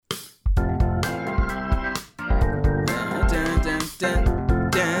Welcome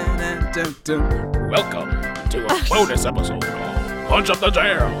to a bonus episode of Punch Up the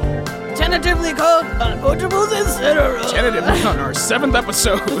Jam. Tentatively called Unpunchables, etc. Tentatively on our 7th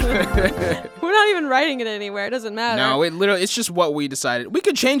episode. We're not even writing it anywhere. It doesn't matter. No, it's just what we decided. We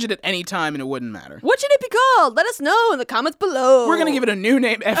could change it at any time and it wouldn't matter. What should it be called? Let us know in the comments below. We're going to give it a new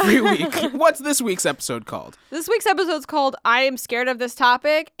name every week. What's this week's episode called? This week's episode's called I Am Scared of This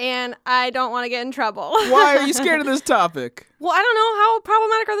Topic and I Don't Want to Get in Trouble. Why are you scared of this topic? Well, I don't know. How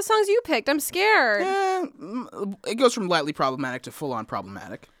problematic are the songs you picked? I'm scared. It goes from lightly problematic to full-on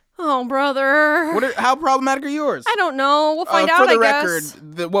problematic. Oh, brother. How problematic are yours? I don't know. We'll find out, for the I record,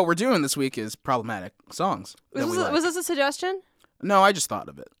 guess. what we're doing this week is problematic songs. Was this a suggestion? No, I just thought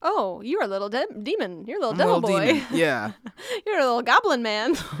of it. Oh, you're a little demon. You're a little I'm devil a little boy. demon. Yeah. You're a little goblin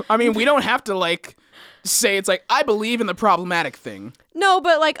man. I mean, we don't have to, say it's I believe in the problematic thing. No,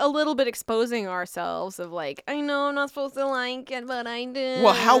 but a little bit exposing ourselves of I know I'm not supposed to like it, but I do.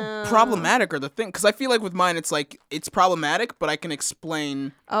 Well, how problematic are the things? Because I feel like with mine, it's it's problematic, but I can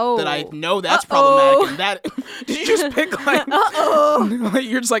explain that I know that's problematic. And that, did you just pick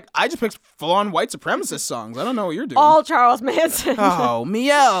you're just I just picked full-on white supremacist songs. I don't know what you're doing. All Charles Manson. Oh,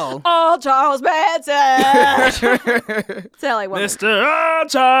 Miel. All Charles Manson. Sally woman. Mr.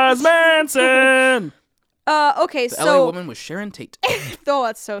 Charles Manson. Okay, The so LA Woman was Sharon Tate. Oh,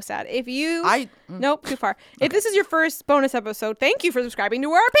 that's so sad. If you Nope, too far. Okay. If this is your first bonus episode, thank you for subscribing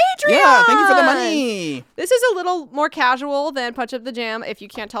to our Patreon. Yeah, thank you for the money. This is a little more casual than Punch Up the Jam, if you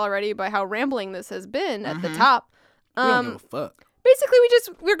can't tell already by how rambling this has been at the top. We don't give a fuck. Basically,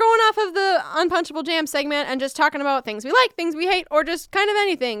 we're going off of the Unpunchable Jam segment and just talking about things we like, things we hate, or just kind of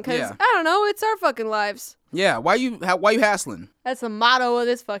anything. Because, I don't know, it's our fucking lives. Yeah, why you hassling? That's the motto of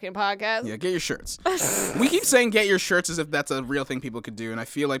this fucking podcast. Yeah, get your shirts. We keep saying get your shirts as if that's a real thing people could do, and I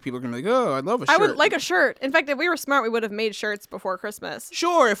feel like people are going to be like, oh, I'd love a shirt. I would like a shirt. In fact, if we were smart, we would have made shirts before Christmas.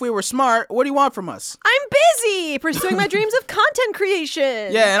 Sure, if we were smart, what do you want from us? I'm busy pursuing my dreams of content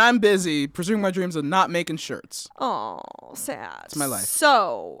creation. Yeah, and I'm busy pursuing my dreams of not making shirts. Oh, sad. It's my life.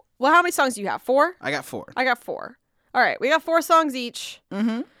 So, well, how many songs do you have? 4? I got 4. I got 4. All right, we got 4 songs each.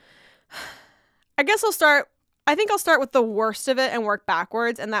 Mm-hmm. I guess I'll start with the worst of it and work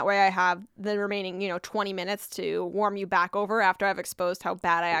backwards, and that way I have the remaining, 20 minutes to warm you back over after I've exposed how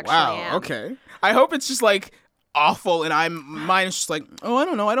bad I actually am. Wow, okay. I hope it's just awful, and mine is just oh, I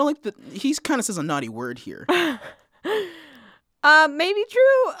don't know, I don't like he kind of says a naughty word here. Maybe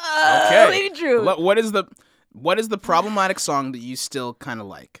true. Okay. Maybe true. What is the problematic song that you still kind of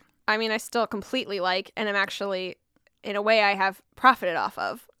like? I mean, I still completely like, and I'm actually, in a way, I have profited off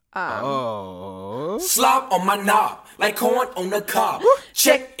of. Slop on my knob, like corn on the cob.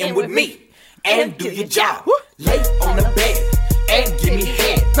 Check in with me and do your job. Lay on the bed and give me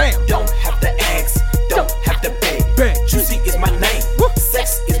head. Bam. Don't have to ask, don't have to beg. Bam. Juicy is my name,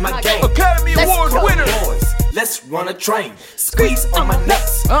 sex is my game. Academy Award winner. Boys, let's run a train. Squeeze on my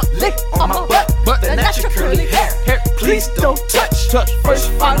nuts, lick on my butt. The natural curly hair, please don't touch. First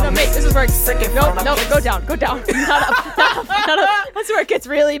This is where second no, go down. Not up. That's where it gets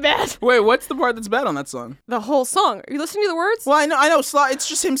really bad. Wait, what's the part that's bad on that song? The whole song. Are you listening to the words? Well, I know. It's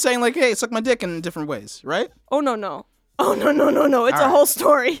just him saying hey, suck my dick in different ways, right? Oh, no. It's a whole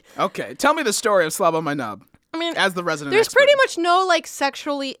story. Okay, tell me the story of Slob on My Knob. I mean, as the resident there's expert. pretty much no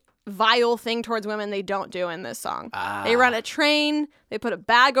sexually vile thing towards women they don't do in this song. They run a train. They put a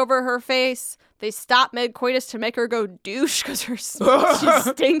bag over her face. They stop mid-coitus to make her go douche because she's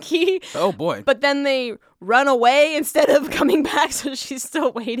stinky. Oh, boy. But then they run away instead of coming back, so she's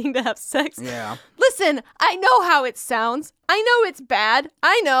still waiting to have sex. Yeah. Listen, I know how it sounds. I know it's bad.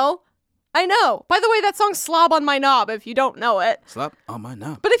 I know. By the way, that song's Slob on My Knob, if you don't know it. Slob on My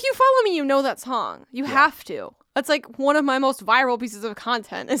Knob. But if you follow me, you know that song. You have to. That's one of my most viral pieces of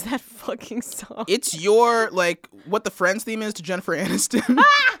content is that fucking song. It's your, what the Friends theme is to Jennifer Aniston.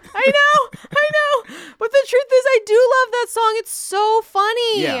 I know. But the truth is, I do love that song. It's so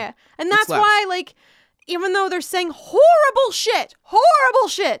funny. Yeah, and that's slaps. why, even though they're saying horrible shit,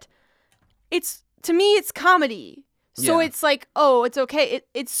 to me, it's comedy. So Yeah. it's it's okay.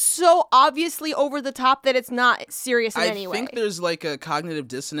 It's so obviously over the top that it's not serious in any way. I think there's a cognitive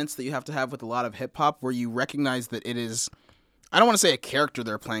dissonance that you have to have with a lot of hip hop where you recognize that it is, I don't want to say a character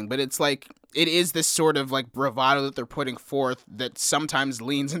they're playing, but it's it is this sort of bravado that they're putting forth that sometimes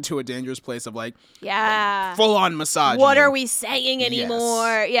leans into a dangerous place of full on misogyny. What are we saying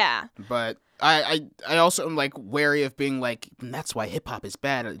anymore? Yes. Yeah. But I also am wary of being that's why hip hop is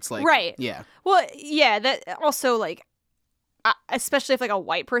bad. It's right. Yeah. Well, yeah, that also especially if a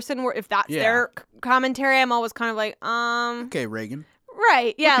white person if that's their commentary, I'm always kind of Okay, Reagan.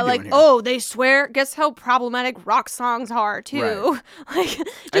 Right. Yeah. you Like, doing here? oh, they swear. Guess how problematic rock songs are too. Like,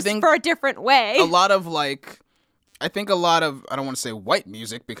 just think for a different way. A lot of like, I think a lot of, I don't want to say white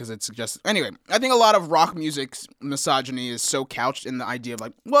music because it's just, anyway, I think a lot of rock music's misogyny is so couched in the idea of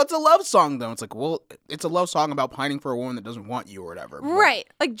like, well, it's a love song though. It's like, well, it's a love song about pining for a woman that doesn't want you or whatever. But, Right.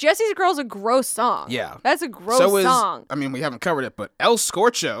 Like, Jesse's Girl's a gross song. Yeah. That's a gross so song. I mean, we haven't covered it, but El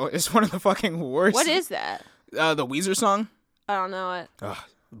Scorcho is one of the fucking worst. What is that? The Weezer song? I don't know it. Ugh,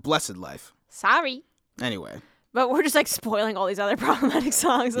 Blessed Life. Sorry. Anyway. But we're just like spoiling all these other problematic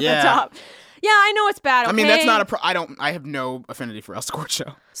songs at Yeah. the top. Yeah, I know it's bad. Okay? I mean, that's not I have no affinity for El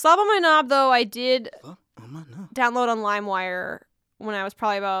Scorcho. Slap on My Knob, though, I did Oh my no. download on LimeWire when I was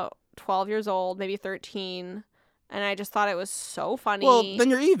probably about 12 years old, maybe 13. And I just thought it was so funny. Well, then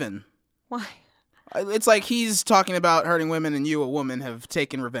you're even. Why? It's like he's talking about hurting women and you, a woman, have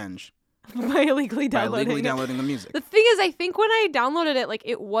taken revenge By illegally by downloading illegally it. downloading the music. The thing is, I think when I downloaded it, like,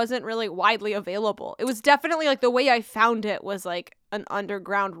 it wasn't really widely available. It was definitely, like, the way I found it was, like, an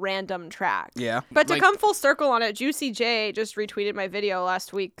underground random track. Yeah. But to like, come full circle on it, Juicy J just retweeted my video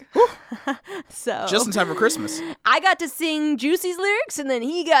last week. So just in time for Christmas. I got to sing Juicy's lyrics, and then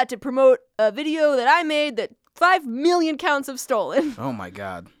he got to promote a video that I made that 5 million counts have stolen. Oh my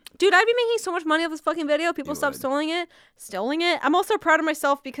god. Dude, I'd be making so much money off this fucking video. People You stop would. stealing it. I'm also proud of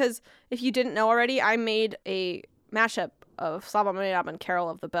myself because if you didn't know already, I made a mashup of Slap on My Knob and Carol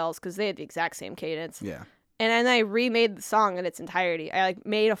of the Bells because they had the exact same cadence. Yeah. And then I remade the song in its entirety. I like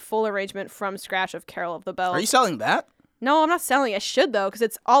made a full arrangement from scratch of Carol of the Bells. Are you selling that? No, I'm not selling it. I should, though, because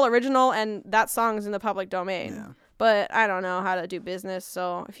it's all original and that song is in the public domain. Yeah. But I don't know how to do business,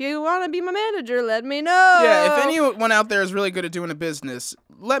 so if you want to be my manager, let me know. Yeah, if anyone out there is really good at doing a business,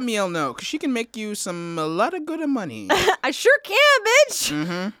 let Miel know, because she can make you a lot of good money. I sure can, bitch!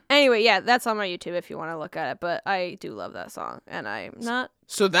 Mm-hmm. Anyway, yeah, that's on my YouTube if you want to look at it, but I do love that song, and I'm not...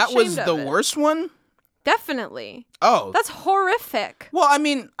 So that was Ashamed the of it. worst one? Definitely. Oh. That's horrific. Well, I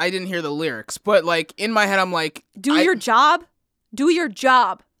mean, I didn't hear the lyrics, but, like, in my head, I'm like... Do your job. Do your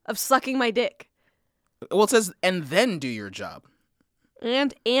job of sucking my dick. Well, it says, and then do your job.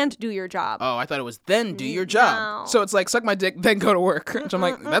 And do your job. Oh, I thought it was then do your job. No. So it's like, suck my dick, then go to work. Which I'm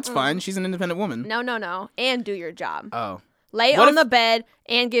like, that's fine. She's an independent woman. No. And do your job. Oh. Lay What on if- the bed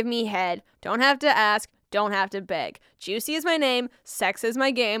and give me head. Don't have to ask. Don't have to beg. Juicy is my name. Sex is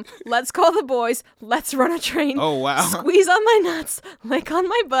my game. Let's call the boys. Let's run a train. Oh, wow. Squeeze on my nuts. Lick on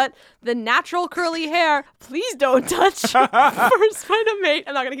my butt. The natural curly hair. Please don't touch. First find a mate.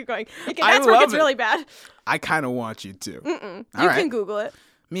 I'm not going to keep going. Okay, I that's where it love gets it. really bad. I kind of want you to. You All right. can Google it.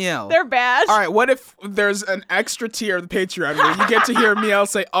 Miel. They're bad. All right, what if there's an extra tier of the Patreon where you get to hear Miel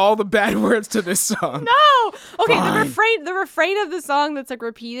say all the bad words to this song? No. Okay, Fine. the refrain of the song that's like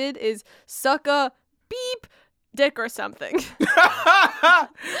repeated is suck a beep dick or something.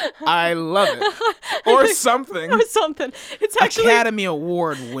 I love it. Or something. Or something. It's actually Academy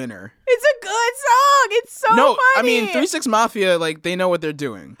Award winner. it's a good song. It's so No, funny. I mean, 3 6 Mafia, like, they know what they're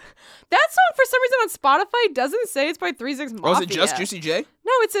doing. That song for some reason on Spotify doesn't say it's by 3 6 Mafia. Oh, is it just Juicy J?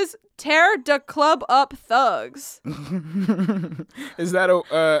 No, it says Tear da Club Up Thugs. Is that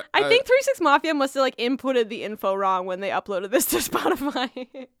a... I think 3 6 Mafia must have like inputted the info wrong when they uploaded this to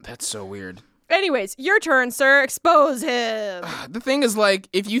Spotify. That's so weird. Anyways, your turn, sir. Expose him. The thing is, like,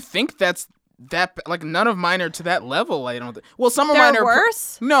 if you think that's that, like, none of mine are to that level, I don't think. Well, some of mine They're are...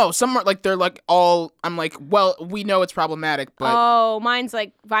 worse? No, some are, like, they're, like, all... I'm like, well, we know it's problematic, but... Oh, mine's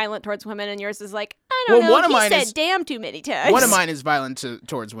like violent towards women, and yours is like, I don't Well, know. one of He mine said is- damn too many times. One of mine is violent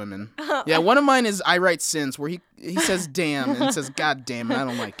towards women. Yeah, one of mine is I Write Sins, where he says damn and says god damn, and I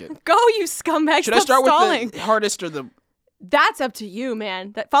don't like it. Go, you scumbag. Should I Stop start stalling. with the hardest or the... That's up to you,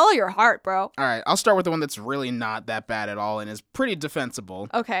 man. Follow your heart, bro. All right, I'll start with the one that's really not that bad at all and is pretty defensible.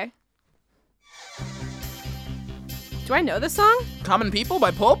 Okay. Do I know this song? Common People by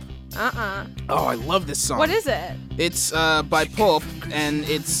Pulp? Uh-uh. Oh, I love this song. What is it? It's by Pulp, and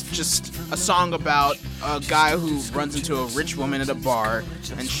it's just a song about a guy who runs into a rich woman at a bar,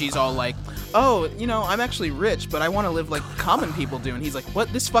 and she's all like, oh, you know, I'm actually rich, but I want to live like common people do. And he's like,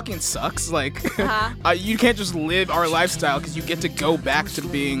 what? This fucking sucks. Like, you can't just live our lifestyle because you get to go back to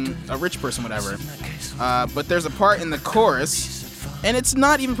being a rich person, whatever. But there's a part in the chorus, and it's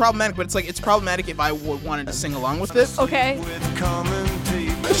not even problematic, but it's like, it's problematic if I wanted to sing along with it. Okay.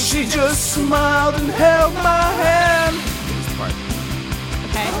 She just smiled and held my hand. Here's the part.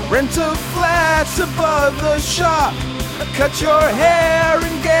 Okay. Rent a flat above the shop. Cut your hair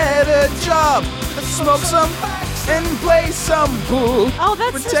and get a job. Smoke some and play some pool. Oh,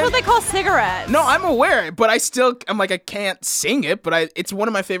 that's just what they call cigarettes. No, I'm aware, but I'm like, I can't sing it, but it's one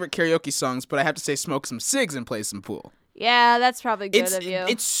of my favorite karaoke songs, but I have to say smoke some cigs and play some pool. Yeah, that's probably good of you.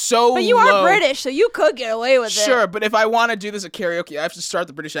 It's so But you low. are British, so you could get away with it. Sure, but if I want to do this at karaoke, I have to start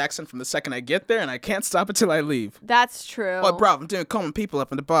the British accent from the second I get there, and I can't stop until I leave. That's true. What, bro? I'm doing calling people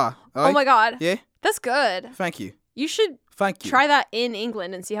up in the bar. Oh my god. Yeah? That's good. Thank you. You should Thank you. try that in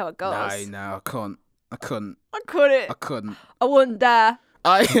England and see how it goes. No, I couldn't. I couldn't. I couldn't. I wouldn't dare.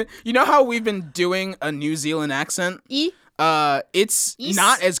 You know how we've been doing a New Zealand accent? It's Yes.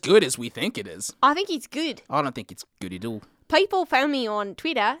 not as good as we think it is. I think it's good. I don't think it's good at all. People found me on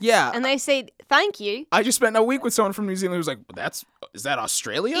Twitter. Yeah. And they said, thank you. I just spent a week with someone from New Zealand who was like, is that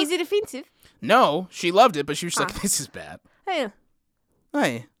Australia? Is it offensive? No, she loved it, but she was just like, this is bad. Hey,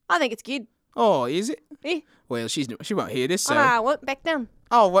 Hey. I think it's good. Oh, is it? Eh. Well, she won't hear this, so. I went back down.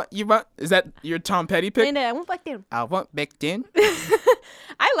 Oh, what? You want? Is that your Tom Petty pick? And I went back down. I want back then.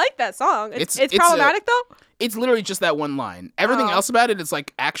 I like that song. It's It's problematic, though? It's literally just that one line. Everything Oh. else about it is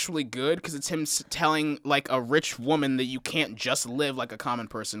like actually good because it's him telling like a rich woman that you can't just live like a common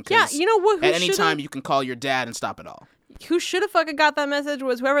person. 'Cause Yeah, you know what? at any time you can call your dad and stop it all. Who should have fucking got that message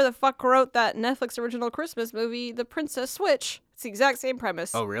was whoever the fuck wrote that Netflix original Christmas movie, The Princess Switch. It's the exact same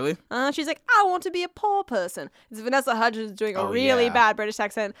premise. Oh, really? She's like, I want to be a poor person. It's Vanessa Hudgens doing a really yeah. bad British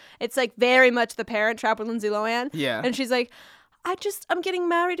accent. It's like very much The Parent Trap with Lindsay Lohan. Yeah. And she's like, I'm getting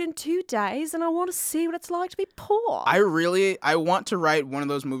married in 2 days and I want to see what it's like to be poor. I want to write one of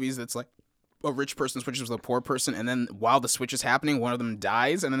those movies that's like a rich person switches with a poor person, and then while the switch is happening, one of them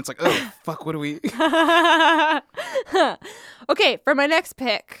dies, and then it's like, oh, fuck, what do we... Okay, for my next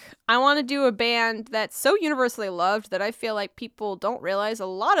pick, I want to do a band that's so universally loved that I feel like people don't realize a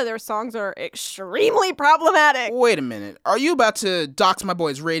lot of their songs are extremely problematic. Wait a minute. Are you about to dox my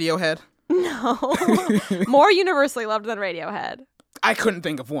boys Radiohead? No. More universally loved than Radiohead. I couldn't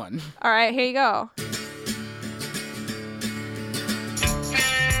think of one. All right, here you go.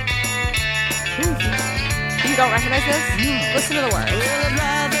 You don't recognize this? Listen to the words.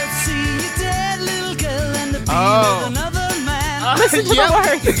 Oh. Listen to the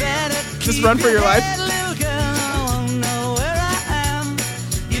words. Just run for your life.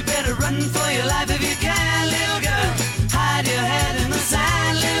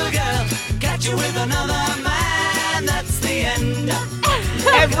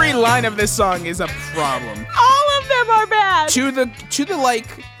 Every line of this song is a problem. All of them are bad. To the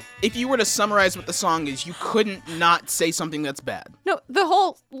like, if you were to summarize what the song is, you couldn't not say something that's bad. No, the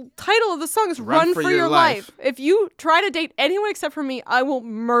whole title of the song is Run for Your Life. If you try to date anyone except for me, I will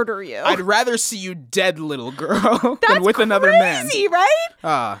murder you. I'd rather see you dead, little girl, than with another man. That's crazy, right?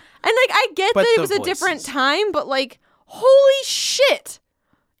 And like, I get but that it the was a different voices. time, but like, holy shit.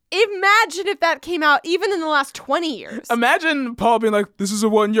 Imagine if that came out even in the last 20 years. imagine Paul being like, "This is a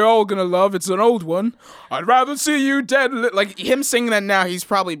one you're all gonna love. It's an old one. I'd rather see you dead." Like him singing that now, he's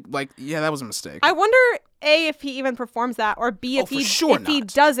probably like, "Yeah, that was a mistake." I wonder, A, if he even performs that, or B, if for he sure if he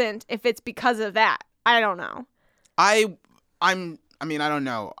not. doesn't, if it's because of that. I don't know. I don't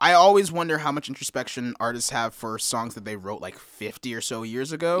know. I always wonder how much introspection artists have for songs that they wrote like 50 or so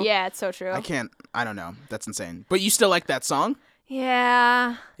years ago. Yeah, it's so true. I don't know. That's insane. But you still like that song?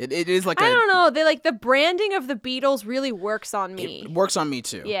 Yeah. It is like I don't know. They like the branding of the Beatles really works on me. It works on me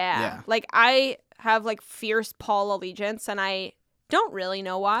too. Yeah. Like I have like fierce Paul allegiance and I don't really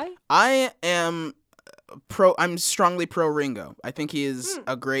know why. I'm strongly pro Ringo. I think he is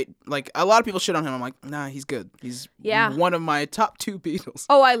a great, like, a lot of people shit on him. I'm like, nah, he's good. He's one of my top 2 Beatles.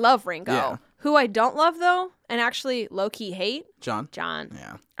 Oh, I love Ringo. Yeah. Who I don't love though, and actually low-key hate, John.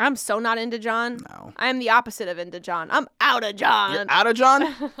 Yeah. I'm so not into John. No. I'm the opposite of into John. I'm out of John. You're out of John?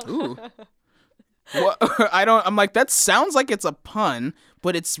 Ooh. What? I'm like, that sounds like it's a pun,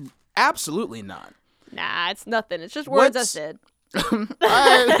 but it's absolutely not. Nah, it's nothing. It's just words I What's- said.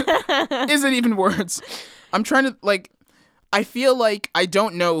 Is it even words? I'm trying to, like, I feel like I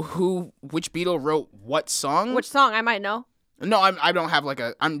don't know which Beatle wrote what song. Which song I might know? No, I don't have like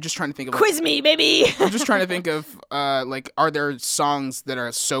I'm just trying to think of like, Quiz me, baby. I'm just trying to think of like, are there songs that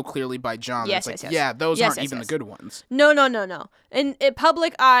are so clearly by John? Yes, that's like, yes, yes. yeah, those Yes, aren't yes, even yes. the good ones. No. In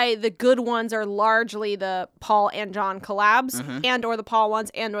public eye, the good ones are largely the Paul and John collabs, and or the Paul ones,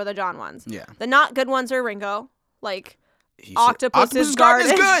 and or the John ones. Yeah. The not good ones are Ringo, like He Octopus's said,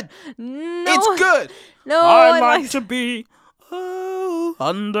 Garden is Garden. good. no, It's good. No, I like to be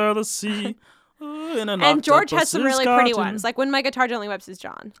under the sea. In an and George has some octopus's really pretty garden. ones, like When My Guitar Gently Weeps is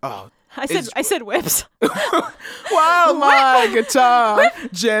John. Oh, I said whips. wow, my guitar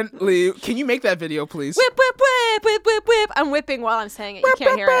gently. Can you make that video, please? Whip, whip, whip, whip, whip, whip. I'm whipping while I'm saying it. You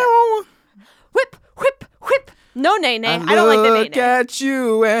can't hear it. Whip, whip, whip. No nay nay. I don't like the nay Look nay. at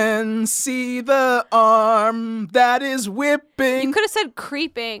you and see the arm that is whipping. You could have said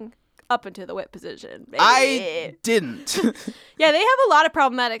creeping. up into the whip position. Baby. I didn't. Yeah, they have a lot of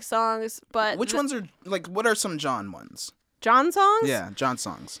problematic songs, but Which ones are, like, what are some John ones? John songs? Yeah, John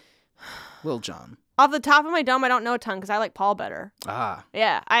songs. Lil Jon. Off the top of my dome, I don't know a ton because I like Paul better. Ah.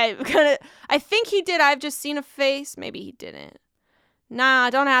 Yeah, I think he did. I've just seen a face. Maybe he didn't. Nah,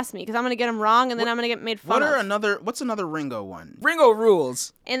 don't ask me because I'm gonna get him wrong and then I'm gonna get made fun of. What's another Ringo one? Ringo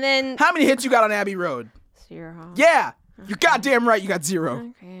Rules. And then How many hits you got on Abbey Road? 0. Yeah. You're goddamn right you got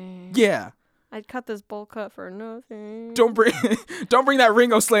 0. Okay. Yeah. I'd cut this bowl cut for nothing. Don't bring that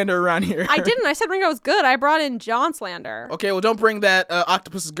Ringo slander around here. I didn't. I said Ringo was good. I brought in John slander. Okay, well, don't bring that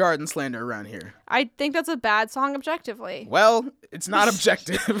Octopus's Garden slander around here. I think that's a bad song objectively. Well, it's not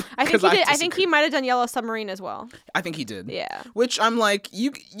objective. I think he did. I think disagree. he might have done Yellow Submarine as well. I think he did. Yeah. Which I'm like,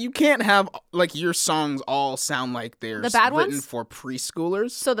 you can't have like your songs all sound like they're The bad written ones? for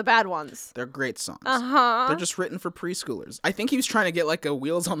preschoolers. So the bad ones. They're great songs. Uh-huh. They're just written for preschoolers. I think he was trying to get like a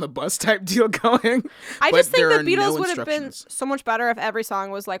Wheels on the Bus type deal going. I but just think there the are Beatles no would have been instructions. so much better if every song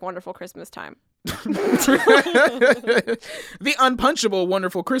was like Wonderful Christmas Time. The unpunchable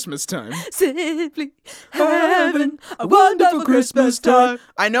Wonderful Christmas Time. Simply having a wonderful Christmas time.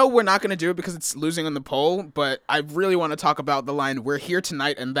 I know we're not going to do it because it's losing on the poll, but I really want to talk about the line, "We're here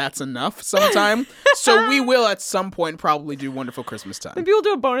tonight and that's enough" sometime. So we will at some point probably do Wonderful Christmas Time. Maybe we'll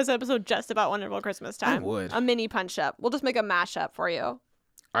do a bonus episode just about Wonderful Christmas Time. I would. A mini punch up. We'll just make a mashup for you.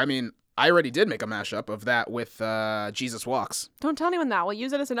 I mean, I already did make a mashup of that with Jesus Walks. Don't tell anyone that. We'll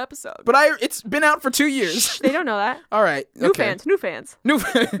use it as an episode. But it's been out for 2 years. They don't know that. All right. New okay. fans. New fans. New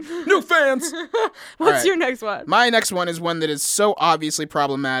fans. What's right. your next one? My next one is one that is so obviously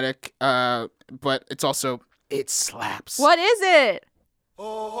problematic, but it's also, it slaps. What is it?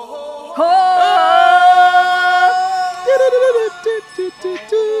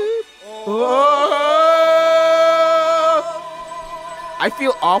 I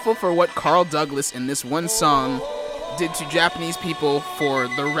feel awful for what Carl Douglas in this one song did to Japanese people for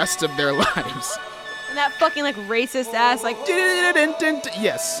the rest of their lives. And that fucking like racist ass like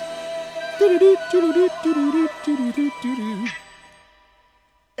Yes.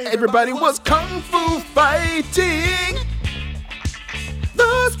 Everybody was kung fu fighting.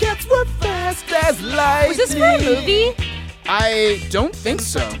 Those cats were fast as lightning. Was this for a movie? I don't think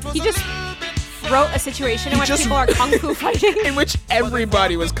so. He just wrote a situation in which just- people are kung fu fighting. In which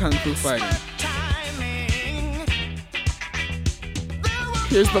everybody was kung fu fighting.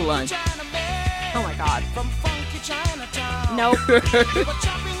 Here's the line. Oh my god. Nope.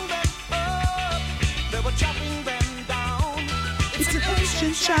 It's an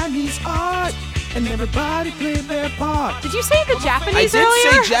ancient Chinese art, and everybody played their part. Did you say the Japanese I did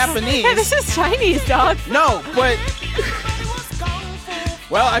earlier? say Japanese. Yeah, this is Chinese, dog. No, but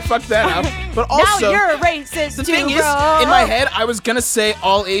well, I fucked that up. But also, now you're a racist, the too, thing is, bro. in my head, I was gonna say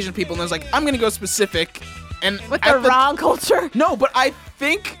all Asian people, and I was like, I'm gonna go specific, and with at the wrong culture. No, but I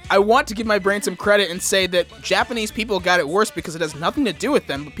think I want to give my brain some credit and say that Japanese people got it worse because it has nothing to do with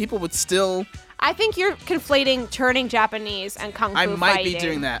them, but people would still. I think you're conflating turning Japanese and kung fu I might fighting. be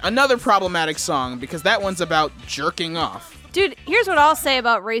doing that. Another problematic song because that one's about jerking off. Dude, here's what I'll say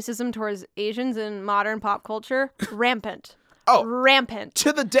about racism towards Asians in modern pop culture. Rampant. Oh, Rampant.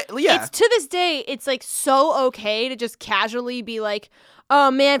 to the day, yeah. It's to this day, it's like so okay to just casually be like, oh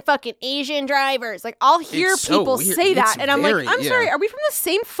man, fucking Asian drivers. Like, I'll hear It's so people weird. say that, It's and I'm very- like, I'm yeah. sorry, are we from the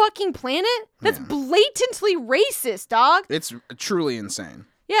same fucking planet? That's blatantly racist, dog. It's truly insane.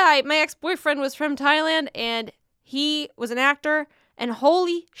 Yeah, my ex-boyfriend was from Thailand, and he was an actor, and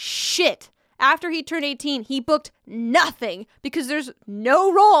holy shit. After he turned 18, he booked nothing because there's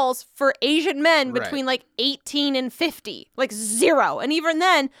no roles for Asian men Right. between like 18 and 50. Like 0. And even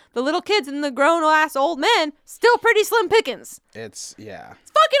then, the little kids and the grown-ass old men, still pretty slim pickings. It's, yeah.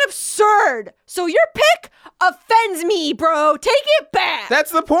 It's fucking absurd. So your pick offends me, bro. Take it back.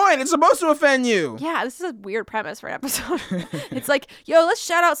 That's the point. It's supposed to offend you. Yeah, this is a weird premise for an episode. It's like, yo, let's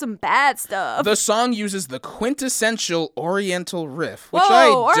shout out some bad stuff. The song uses the quintessential Oriental riff, which Whoa, I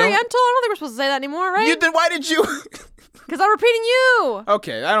don't. Oriental? I don't think we're supposed to say that anymore, right? Then why did you? Because I'm repeating you.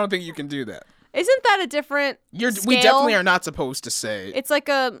 Okay, I don't think you can do that. Isn't that a different We scale? definitely are not supposed to say. It's like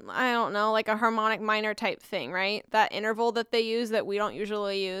a, I don't know, like a harmonic minor type thing, right? That interval that they use that we don't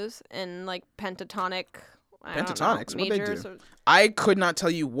usually use in like pentatonic. Pentatonics? What'd they majors. do? I could not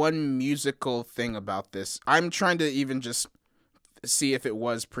tell you one musical thing about this. I'm trying to even just see if it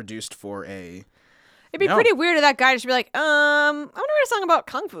was produced for a. It'd be No. pretty weird if that guy just be like, I'm gonna write a song about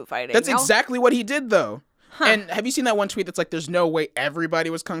kung fu fighting. That's no? exactly what he did, though. And have you seen that one tweet that's like, "There's no way everybody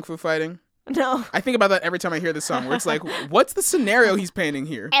was kung fu fighting"? No. I think about that every time I hear this song, where it's like, what's the scenario he's painting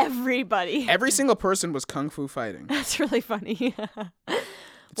here? Everybody. Every single person was kung fu fighting. That's really funny.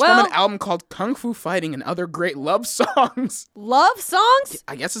 It's from an album called Kung Fu Fighting and Other Great Love Songs. Love songs?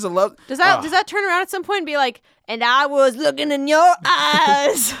 I guess it's a love. Does that turn around at some point and be like, and I was looking in your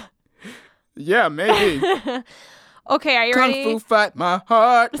eyes? Yeah, maybe. Okay, are you ready? Kung Fu Fight My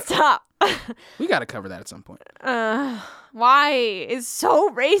Heart. Stop. We got to cover that at some point. Why? It's so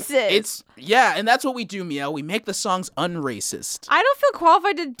racist. And that's what we do, Miel. We make the songs unracist. I don't feel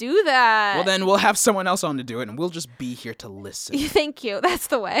qualified to do that. Well, then we'll have someone else on to do it, and we'll just be here to listen. Thank you. That's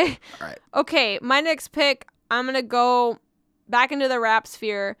the way. All right. Okay, my next pick, I'm going to go back into the rap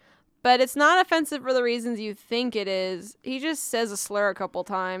sphere, but it's not offensive for the reasons you think it is. He just says a slur a couple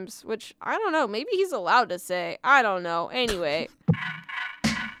times, which, I don't know, maybe he's allowed to say. I don't know. Anyway.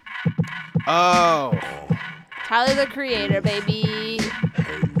 Oh. Tyler, the Creator, baby.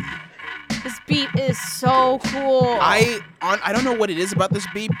 This beat is so cool. I don't know what it is about this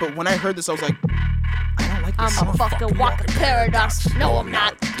beat, but when I heard this, I was like, I don't like this I'm a fucking walking paradox. No, I'm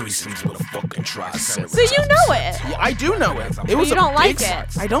not. Threesomes with a fucking tricep. So you know it. Yeah, I do know it. It was you don't like big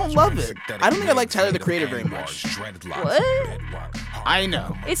it. I don't love it. I don't think I like Tyler, the Creator very much. What? I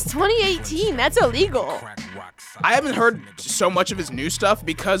know. It's 2018. That's illegal. I haven't heard so much of his new stuff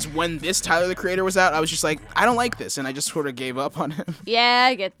because when this Tyler, the Creator was out, I was just like, I don't like this, and I just sort of gave up on him. Yeah,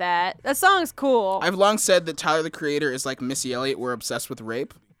 I get that. That song's cool. I've long said that Tyler, the Creator is like Missy Elliott. We're obsessed with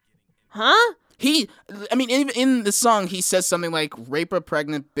rape. Huh? Even in the song, he says something like, rape a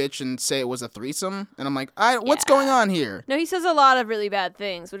pregnant bitch and say it was a threesome. And I'm like, what's going on here? No, he says a lot of really bad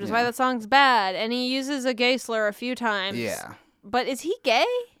things, which is why that song's bad. And he uses a gay slur a few times. Yeah. But is he gay?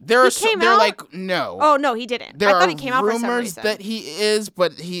 They're out? like, no. Oh, no, he didn't. I thought he came out for some rumors reason. that he is,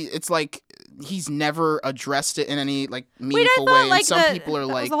 but it's like he's never addressed it in any like meaningful way. Like and some people are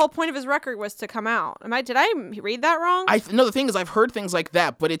that like, was the whole point of his record was to come out. Did I read that wrong? No, the thing is, I've heard things like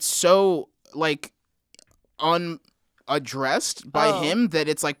that, but it's so like unaddressed by him that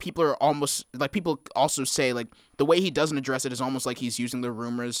it's like people are almost like people also say like the way he doesn't address it is almost like he's using the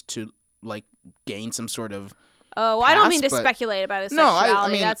rumors to like gain some sort of. Oh, well, I don't mean to speculate about his sexuality. I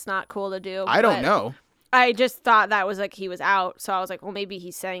mean, that's not cool to do. I don't know. I just thought that was like he was out, so I was like, well, maybe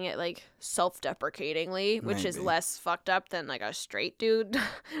he's saying it like self-deprecatingly, which is less fucked up than like a straight dude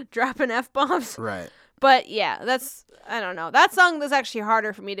dropping F-bombs. Right. But yeah, I don't know. That song was actually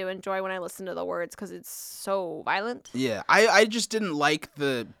harder for me to enjoy when I listen to the words because it's so violent. Yeah, I just didn't like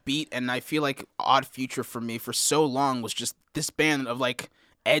the beat, and I feel like Odd Future for me for so long was just this band of like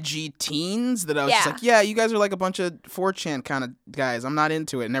edgy teens that I was just like, yeah, you guys are like a bunch of 4chan kind of guys. I'm not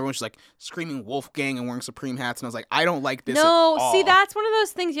into it. And everyone's just like screaming Wolfgang and wearing Supreme hats. And I was like, I don't like this at all. See, that's one of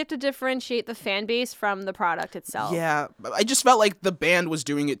those things you have to differentiate the fan base from the product itself. Yeah, I just felt like the band was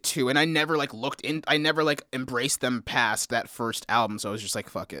doing it too. And I never like I never like embraced them past that first album. So I was just like,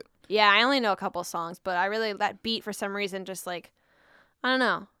 fuck it. Yeah, I only know a couple songs, but that beat for some reason just like, I don't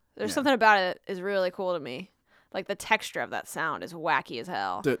know. There's something about it is really cool to me. Like, the texture of that sound is wacky as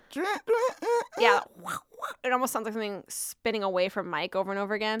hell. Yeah. It almost sounds like something spinning away from Mike over and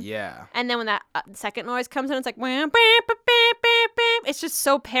over again. Yeah. And then when that second noise comes in, it's like, it's just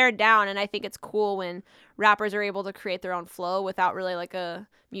so pared down. And I think it's cool when rappers are able to create their own flow without really, like, a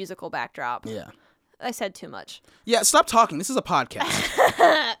musical backdrop. Yeah. I said too much. Yeah, stop talking. This is a podcast.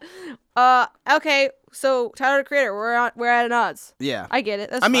 Okay, so Tyler, the Creator, we're at an odds. Yeah. I get it.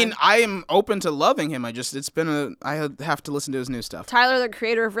 That's I fine. mean, I am open to loving him. I have to listen to his new stuff. Tyler, the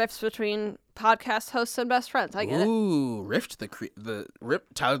Creator of rifts between podcast hosts and best friends. I get it. Ooh,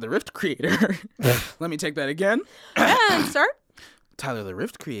 Tyler, the Rift Creator. Let me take that again. Yeah, start. Tyler, the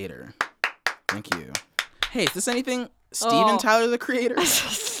Rift Creator. Thank you. Hey, is this anything Steven Tyler, the Creator?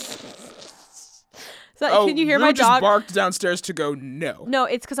 Can you hear my Rue dog? just barked downstairs to go, no. No,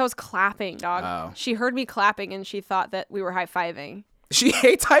 it's because I was clapping, dog. Oh. She heard me clapping and she thought that we were high-fiving. She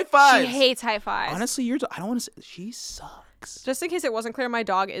hates high fives. She hates high fives. Honestly, I don't want to say, she sucks. Just in case it wasn't clear, my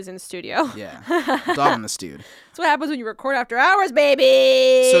dog is in studio. Yeah, dog in the studio. That's what happens when you record after hours,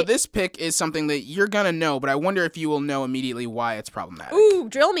 baby. So this pick is something that you're going to know, but I wonder if you will know immediately why it's problematic. Ooh,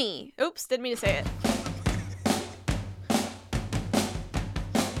 drill me. Oops, didn't mean to say it.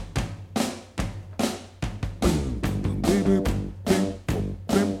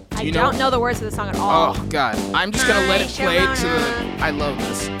 I don't know the words of the song at all. Oh, God. I'm just going to let it play to the... I love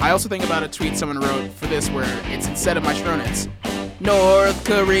this. I also think about a tweet someone wrote for this where it's instead of my Sharona, it's North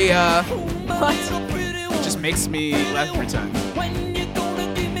Korea. What? It just makes me laugh every time.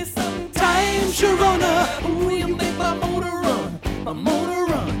 Time, Sharona. Ooh, you make my motor run. My motor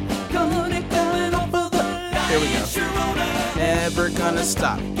run. Coming off of the... Here we go. Never gonna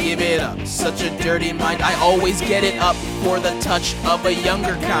stop, give it up. Such a dirty mind. I always get it up for the touch of a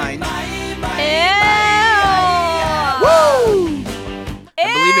younger kind. Ew! Woo!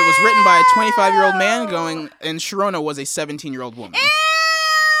 I believe it was written by a 25-year-old man and Sharona was a 17-year-old woman.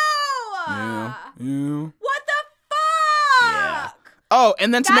 Ew! Ew. What the fuck? Yeah. Oh,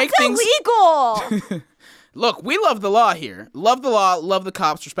 and then to make things illegal. Look, we love the law here. Love the law, love the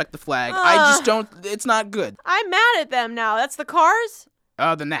cops, respect the flag. I just don't. It's not good. I'm mad at them now. That's the Cars?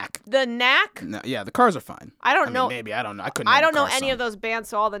 The Knack. The Knack? No, yeah, the Cars are fine. I don't know. Maybe I don't know. I don't know any of those bands,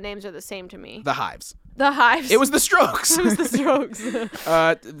 so all the names are the same to me. The Hives. The Hives. It was the Strokes. It was the Strokes.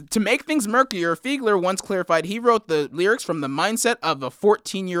 To make things murkier, Fiegler once clarified he wrote the lyrics from the mindset of a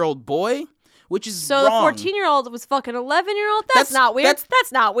 14-year-old boy, which is so wrong. The 14-year-old was fucking 11-year-old? That's not weird.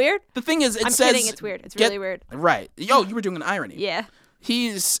 That's not weird. The thing is, I'm kidding. It's weird. It's really weird. Right. Yo, you were doing an irony. Yeah.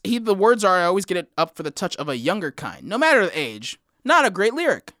 The words are, I always get it up for the touch of a younger kind, no matter the age. Not a great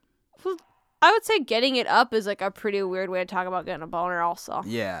lyric. I would say getting it up is like a pretty weird way to talk about getting a boner also.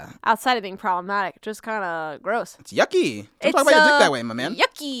 Yeah. Outside of being problematic, just kind of gross. It's yucky. Don't talk about your dick that way, my man.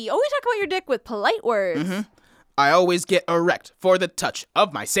 Yucky. Always talk about your dick with polite words. Mm-hmm. I always get erect for the touch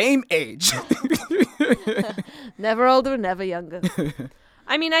of my same age. Never older, never younger.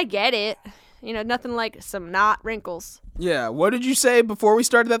 I mean, I get it. You know, nothing like some knot wrinkles. Yeah. What did you say before we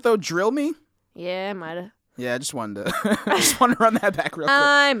started that, though? Drill me? Yeah, I might have. Yeah, I just wanted to run that back real quick.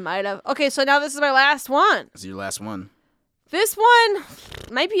 I might have. Okay, so now this is my last one. This is your last one. This one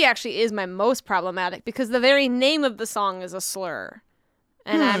maybe actually is my most problematic because the very name of the song is a slur.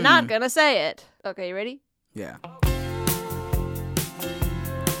 And I'm not going to say it. Okay, you ready? Yeah.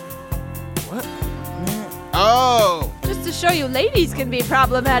 What? Oh! Just to show you ladies can be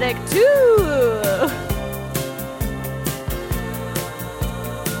problematic too.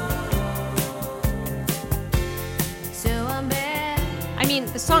 I mean,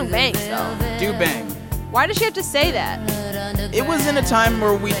 the song bangs, though. Do bang. Why does she have to say that? It was in a time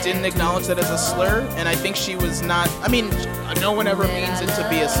where we didn't acknowledge that as a slur, and I think she was not... I mean, no one ever means it to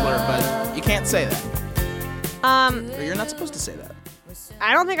be a slur, but you can't say that. Or you're not supposed to say that.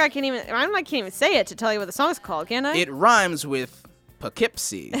 I don't think I can even say it to tell you what the song's called, can I? It rhymes with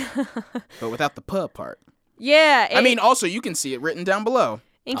Poughkeepsie, but without the puh part. Yeah. I mean, also, you can see it written down below.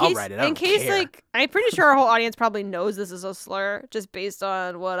 I'll write it. I don't care. Like, I'm pretty sure our whole audience probably knows this is a slur just based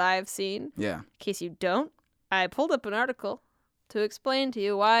on what I've seen. Yeah. In case you don't, I pulled up an article to explain to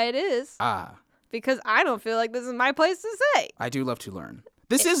you why it is. Because I don't feel like this is my place to say. I do love to learn.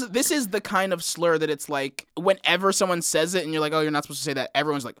 This is the kind of slur that it's like whenever someone says it and you're like, oh, you're not supposed to say that,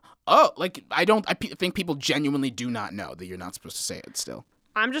 everyone's like, oh, like I think people genuinely do not know that you're not supposed to say it still.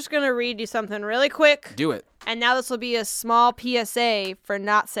 I'm just going to read you something really quick. Do it. And now this will be a small PSA for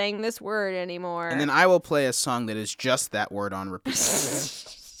not saying this word anymore. And then I will play a song that is just that word on repeat.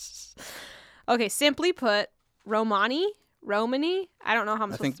 Okay, simply put, Romani, I don't know how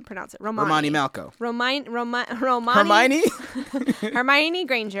I'm supposed to pronounce it. Romani Malco. Hermione? Hermione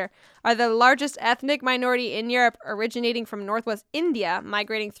Granger are the largest ethnic minority in Europe, originating from northwest India,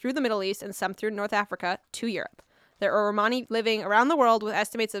 migrating through the Middle East and some through North Africa to Europe. There are Romani living around the world, with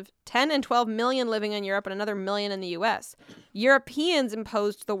estimates of 10 and 12 million living in Europe and another million in the U.S. Europeans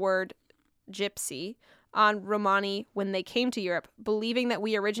imposed the word gypsy on Romani when they came to Europe, believing that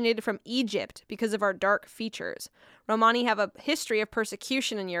we originated from Egypt because of our dark features. Romani have a history of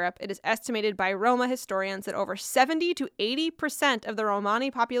persecution in Europe. It is estimated by Roma historians that over 70 to 80% of the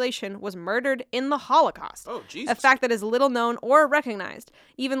Romani population was murdered in the Holocaust. Oh, Jesus. A fact that is little known or recognized.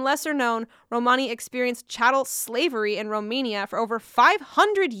 Even lesser known, Romani experienced chattel slavery in Romania for over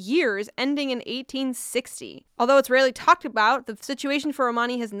 500 years, ending in 1860. Although it's rarely talked about, the situation for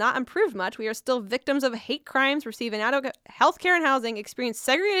Romani has not improved much. We are still victims of hate crimes, receive inadequate health care and housing, experience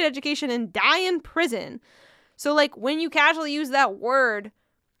segregated education, and die in prison. So, like, when you casually use that word,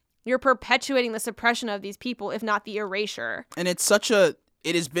 you're perpetuating the suppression of these people, if not the erasure. And it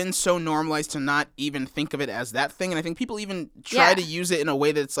has been so normalized to not even think of it as that thing. And I think people even try to use it in a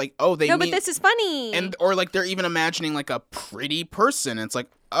way that's like, oh, they mean... No, but this is funny. Or like they're even imagining like a pretty person. It's like,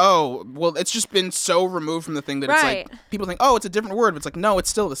 oh, well, it's just been so removed from the thing that it's like, people think, oh, it's a different word. But it's like, no, it's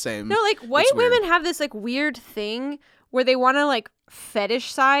still the same. No, like white women have this like weird thing where they want to like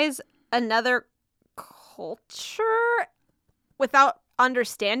fetish-size another culture without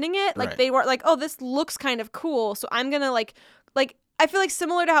understanding it. Like they were like, oh, this looks kind of cool, so I'm gonna like I feel like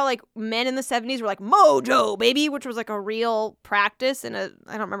similar to how like men in the 70s were like mojo baby, which was like a real practice in I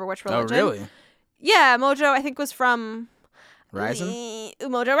don't remember which religion. Oh, really? Yeah, mojo I think was from Rising?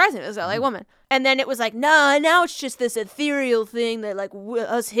 Mojo Rising. It was a LA woman. And then it was like, nah, now it's just this ethereal thing that like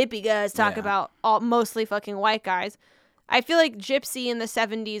us hippie guys talk about, all mostly fucking white guys. I feel like gypsy in the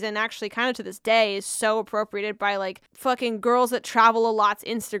 70s and actually kind of to this day is so appropriated by like fucking girls that travel a lot's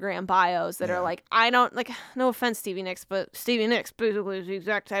Instagram bios that are like, I don't like, no offense, Stevie Nicks, but Stevie Nicks basically is the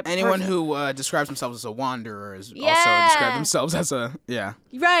exact type Anyone of person. who describes themselves as a wanderer is also describe themselves as a,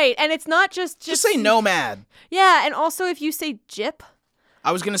 Right. And it's not just say nomad. Yeah. And also if you say gyp.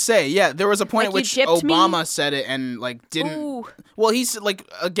 I was going to say, there was a point at which Obama me? said it and like didn't. Ooh. Well, he's like,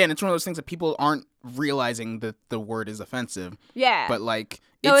 again, it's one of those things that people aren't realizing that the word is offensive. Yeah. But like,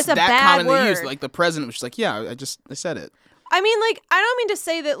 No, it's a that bad commonly used. word. Like the president was just like, I said it. I mean, like, I don't mean to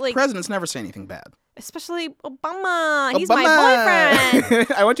say that, like, Presidents never say anything bad. especially Obama. He's my boyfriend.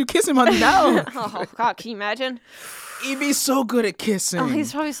 I want you to kiss him on the mouth. Oh, God, can you imagine? He'd be so good at kissing. Oh,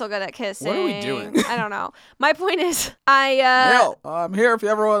 he's probably so good at kissing. What are we doing? I don't know. My point is, I'm here if you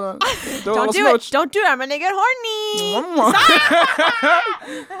ever want to do a don't do smooch. it. Don't do it. I'm gonna get horny.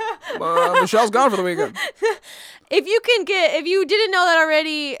 Michelle's gone for the weekend. If you didn't know that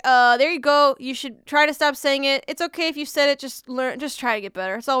already, there you go. You should try to stop saying it. It's okay if you said it. Just try to get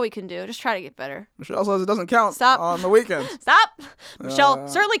better. That's all we can do. Just try to get better. Michelle says it doesn't count Stop. on the weekends. Stop. Michelle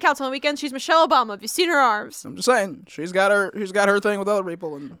certainly counts on the weekends. She's Michelle Obama. Have you seen her arms? I'm just saying, she's got her thing with other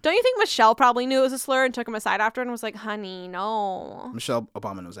people, and Don't you think Michelle probably knew it was a slur and took him aside after and was like, honey, no. Michelle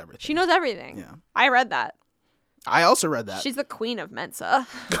Obama knows everything. She knows everything. Yeah. I read that. I also read that. She's the queen of Mensa.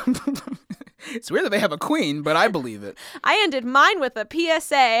 It's weird that they have a queen, but I believe it. I ended mine with a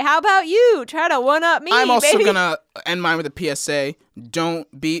PSA. How about you? Try to one-up me, I'm also baby. gonna end mine with a PSA.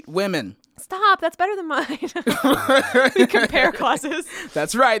 Don't beat women. Stop. That's better than mine. We compare clauses.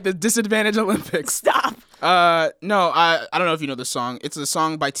 That's right. The Disadvantage Olympics. Stop. No, I don't know if you know this song. It's a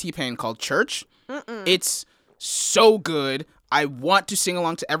song by T-Pain called Church. It's so good. I want to sing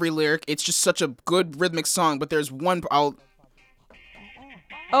along to every lyric. It's just such a good rhythmic song, but there's one...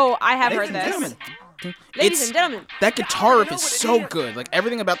 Oh, I have heard this. Ladies and gentlemen. That guitar riff is so good. Like,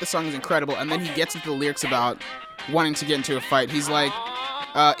 everything about the song is incredible, and then he gets into the lyrics about wanting to get into a fight. He's like,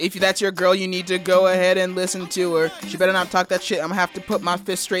 if that's your girl, you need to go ahead and listen to her. She better not talk that shit. I'm gonna have to put my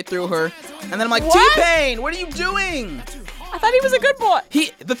fist straight through her. And then I'm like, What? T-Pain, what are you doing? I thought he was a good boy.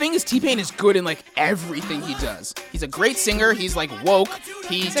 The thing is, T-Pain is good in like everything he does. He's a great singer. He's like woke.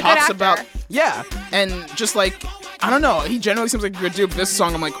 He's a talks good actor. about and just like I don't know. He generally seems like a good dude. But this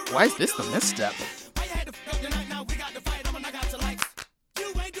song, I'm like, why is this the misstep?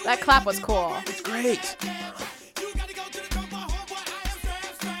 That clap was cool. It's great.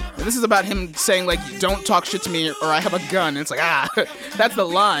 And this is about him saying like, don't talk shit to me or I have a gun. And it's like, that's the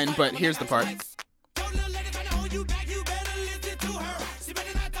line. But here's the part.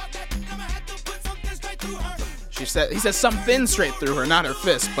 He says something straight through her, not her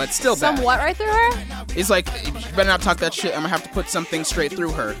fist, but still bad. Some what right through her? He's like, you better not talk that shit. I'm gonna have to put something straight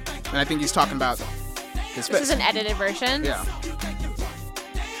through her. And I think he's talking about his fist. This is an edited version? Yeah.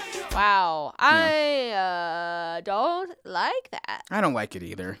 Wow. I don't like that. I don't like it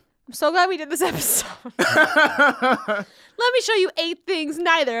either. I'm so glad we did this episode. Let me show you 8 things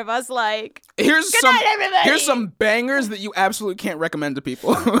neither of us like. Good night, everybody. Here's some bangers that you absolutely can't recommend to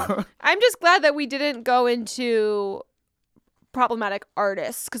people. I'm just glad that we didn't go into problematic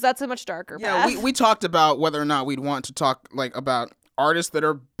artists because that's a much darker path. Yeah, we talked about whether or not we'd want to talk like about artists that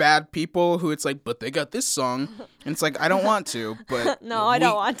are bad people who it's like, but they got this song. And it's like, I don't want to, but No, I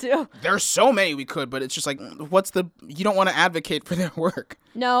don't want to. There's so many we could, but it's just like, you don't want to advocate for their work.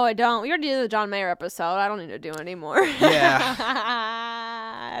 No, I don't. We already did the John Mayer episode. I don't need to do it anymore. Yeah.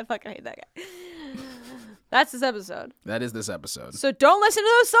 I fucking hate that guy. That's this episode. That is this episode. So don't listen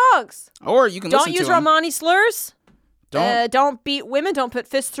to those songs. Or you can listen Don't to use them. Romani slurs. Don't beat women. Don't put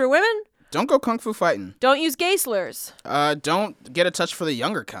fists through women. Don't go kung fu fighting. Don't use gay slurs. Don't get a touch for the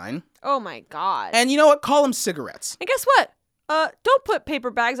younger kind. Oh my God. And you know what? Call them cigarettes. And guess what? Don't put paper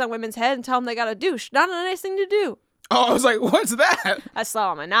bags on women's head and tell them they got a douche. Not a nice thing to do. Oh, I was like, what's that? That's slow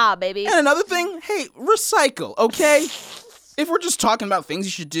on my knob, baby. And another thing, hey, recycle, okay? If we're just talking about things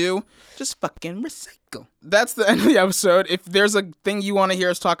you should do, just fucking recycle. That's the end of the episode. If there's a thing you want to hear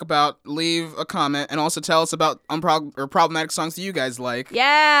us talk about, leave a comment and also tell us about problematic songs that you guys like.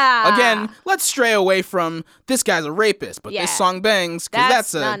 Yeah. Again, let's stray away from this guy's a rapist, but this song bangs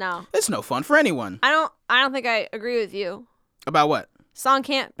because it's no fun for anyone. I don't think I agree with you. About what? Song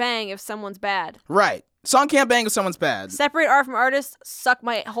can't bang if someone's bad. Right. Song can't bang if someone's bad. Separate art from artist, suck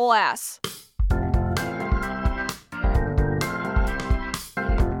my whole ass.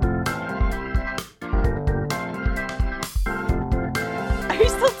 Are you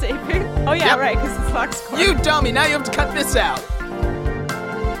still taping? Oh yeah, Yep. right, because it's Fox Corp. You dummy, now you have to cut this out.